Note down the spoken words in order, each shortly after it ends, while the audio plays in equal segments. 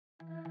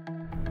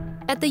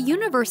At the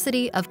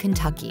University of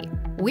Kentucky,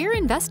 we're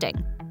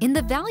investing in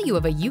the value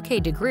of a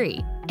UK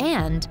degree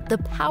and the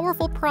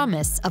powerful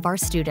promise of our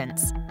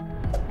students.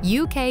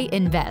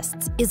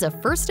 ukinvests is a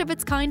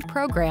first-of-its-kind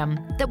program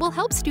that will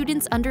help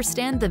students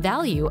understand the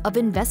value of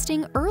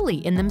investing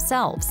early in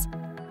themselves.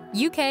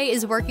 UK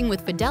is working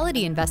with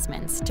Fidelity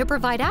Investments to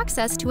provide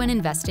access to an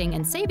investing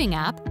and saving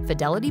app,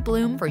 Fidelity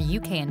Bloom for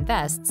UK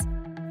Invests.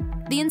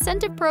 The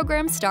incentive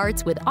program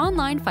starts with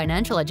online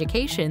financial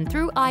education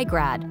through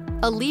iGrad,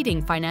 a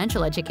leading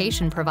financial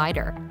education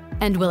provider,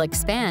 and will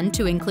expand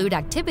to include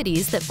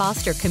activities that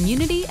foster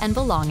community and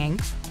belonging,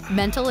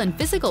 mental and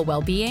physical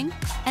well-being,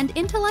 and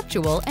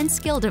intellectual and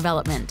skill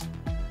development.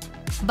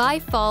 By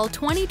fall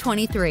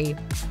 2023,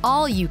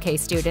 all UK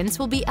students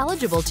will be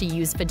eligible to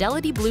use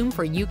Fidelity Bloom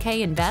for UK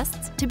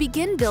Invests to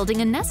begin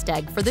building a nest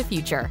egg for the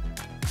future.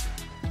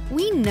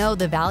 We know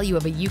the value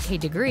of a UK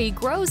degree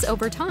grows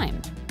over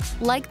time.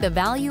 Like the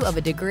value of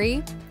a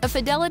degree, a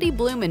Fidelity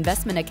Bloom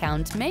investment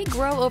account may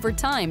grow over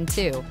time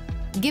too,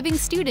 giving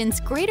students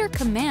greater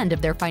command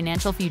of their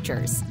financial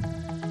futures.